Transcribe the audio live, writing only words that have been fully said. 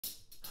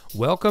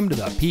Welcome to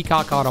the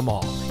Peacock Auto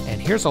Mall,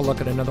 and here's a look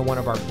at another one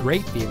of our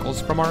great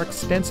vehicles from our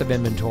extensive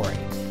inventory.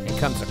 It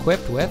comes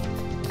equipped with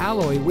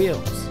alloy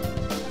wheels,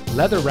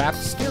 leather-wrapped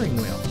steering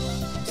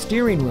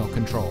wheel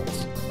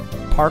controls,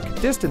 park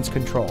distance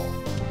control,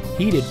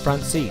 heated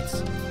front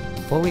seats,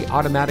 fully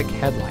automatic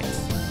headlights,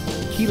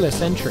 keyless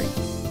entry,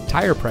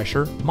 tire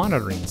pressure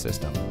monitoring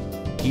system,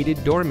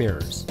 heated door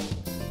mirrors,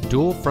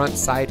 dual front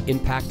side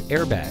impact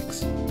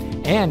airbags,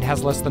 and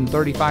has less than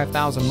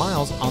 35,000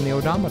 miles on the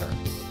odometer.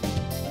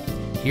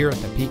 Here at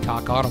the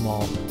Peacock Auto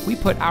Mall, we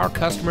put our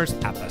customers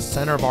at the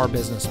center of our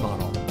business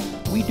model.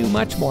 We do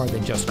much more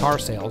than just car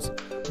sales.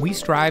 We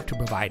strive to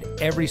provide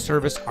every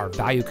service our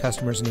value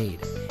customers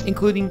need,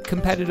 including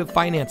competitive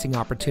financing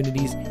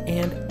opportunities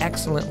and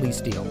excellent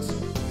lease deals.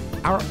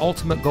 Our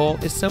ultimate goal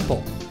is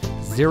simple: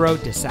 zero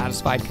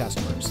dissatisfied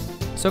customers.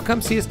 So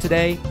come see us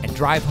today and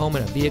drive home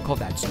in a vehicle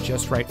that's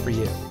just right for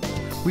you.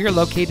 We are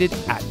located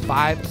at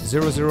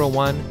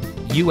 5001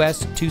 US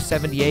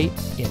 278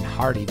 in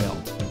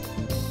Hardeeville.